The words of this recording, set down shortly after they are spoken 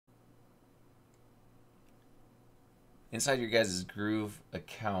inside your guys' Groove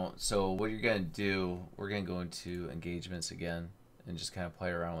account. So what you're going to do, we're going to go into engagements again and just kind of play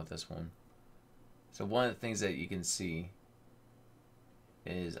around with this one. So one of the things that you can see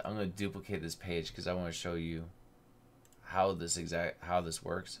is I'm going to duplicate this page because I want to show you how this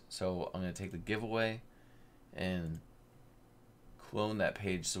works. So I'm going to take the giveaway and clone that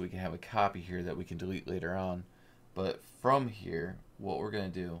page so we can have a copy here that we can delete later on. But from here, what we're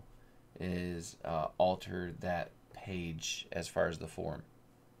going to do is alter that page as far as the form.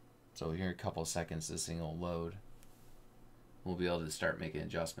 So here in a couple of seconds, this thing will load. We'll be able to start making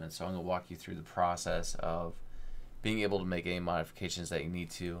adjustments. So I'm going to walk you through the process of being able to make any modifications that you need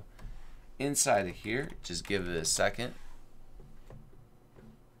to. Inside of here, just give it a second.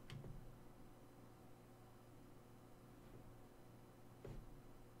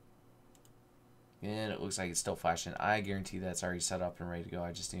 And it looks like it's still flashing. I guarantee that's already set up and ready to go.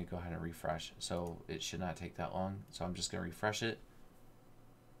 I just need to go ahead and refresh. So it should not take that long. So I'm just going to refresh it.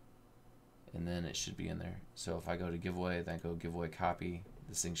 And then it should be in there. So if I go to giveaway, then go giveaway copy,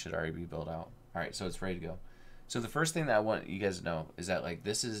 this thing should already be built out. All right, so it's ready to go. So the first thing that I want you guys to know is that like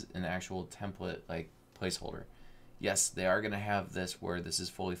this is an actual template like placeholder. Yes, they are going to have this where this is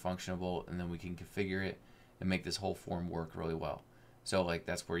fully functionable, and then we can configure it and make this whole form work really well. So like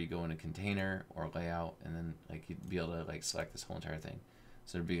that's where you go in a container or layout, and then like you'd be able to like select this whole entire thing.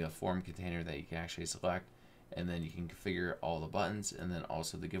 So there'd be a form container that you can actually select, and then you can configure all the buttons and then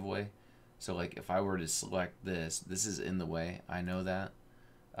also the giveaway. So like if I were to select this is in the way, I know that.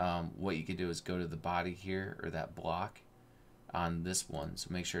 What you could do is go to the body here, or that block on this one. So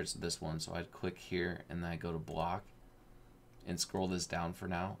make sure it's this one. So I'd click here and then I go to block and scroll this down for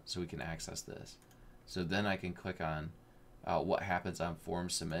now so we can access this. So then I can click on what happens on form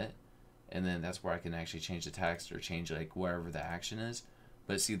submit, and then that's where I can actually change the text or change like wherever the action is.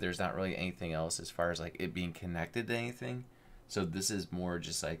 But see, there's not really anything else as far as like it being connected to anything. So this is more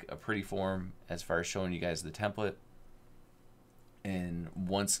just like a pretty form as far as showing you guys the template. And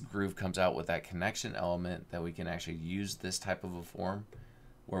once Groove comes out with that connection element that we can actually use this type of a form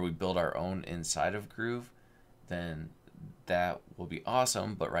where we build our own inside of Groove, then that will be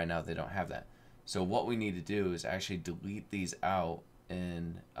awesome. But right now they don't have that. So what we need to do is actually delete these out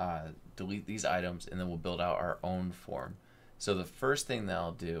and delete these items, and then we'll build out our own form. So the first thing that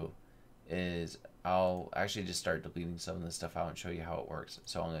I'll do is I'll actually just start deleting some of this stuff out and show you how it works.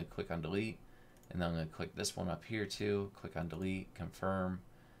 So I'm going to click on delete, and then I'm going to click this one up here too, click on delete, confirm.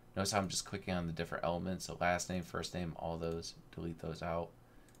 Notice how I'm just clicking on the different elements, so last name, first name, all those, delete those out.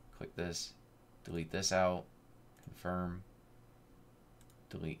 Click this, delete this out, confirm,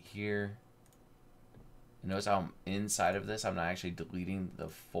 delete here. And notice how I'm inside of this, I'm not actually deleting the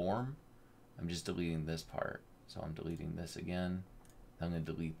form, I'm just deleting this part. So I'm deleting this again. I'm going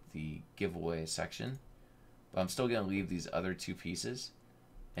to delete the giveaway section, but I'm still going to leave these other two pieces,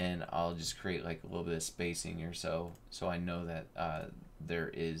 and I'll just create like a little bit of spacing or so I know that there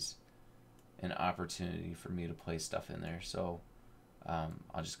is an opportunity for me to place stuff in there. So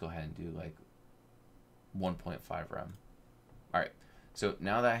I'll just go ahead and do like 1.5 rem. Alright, so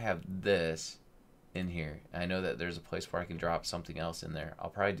now that I have this in here, I know that there's a place where I can drop something else in there. I'll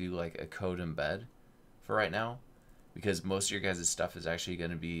probably do like a code embed for right now, because most of your guys' stuff is actually going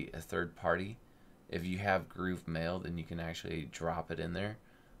to be a third party. If you have Groove Mail, then you can actually drop it in there.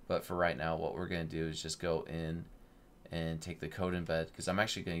 But for right now, what we're going to do is just go in and take the code embed, because I'm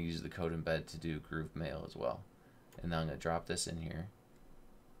actually going to use the code embed to do Groove Mail as well. And then I'm going to drop this in here.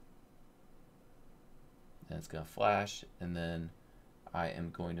 And it's going to flash, and then I am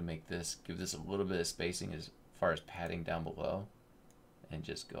going to make this, give this a little bit of spacing as far as padding down below, and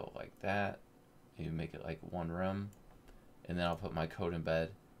just go like that. Maybe make it like 1 rem. And then I'll put my code embed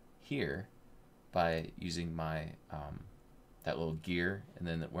here by using my that little gear, and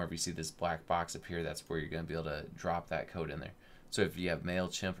then wherever you see this black box appear, that's where you're going to be able to drop that code in there. So if you have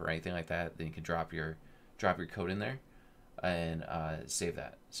MailChimp or anything like that, then you can drop your code in there and save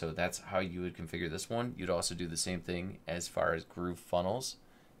that. So that's how you would configure this one. You'd also do the same thing as far as Groove funnels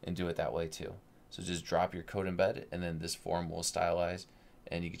and do it that way too. So just drop your code embed, and then this form will stylize,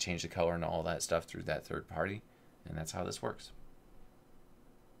 and you can change the color and all that stuff through that third party. And that's how this works.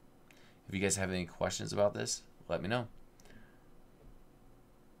 If you guys have any questions about this, let me know.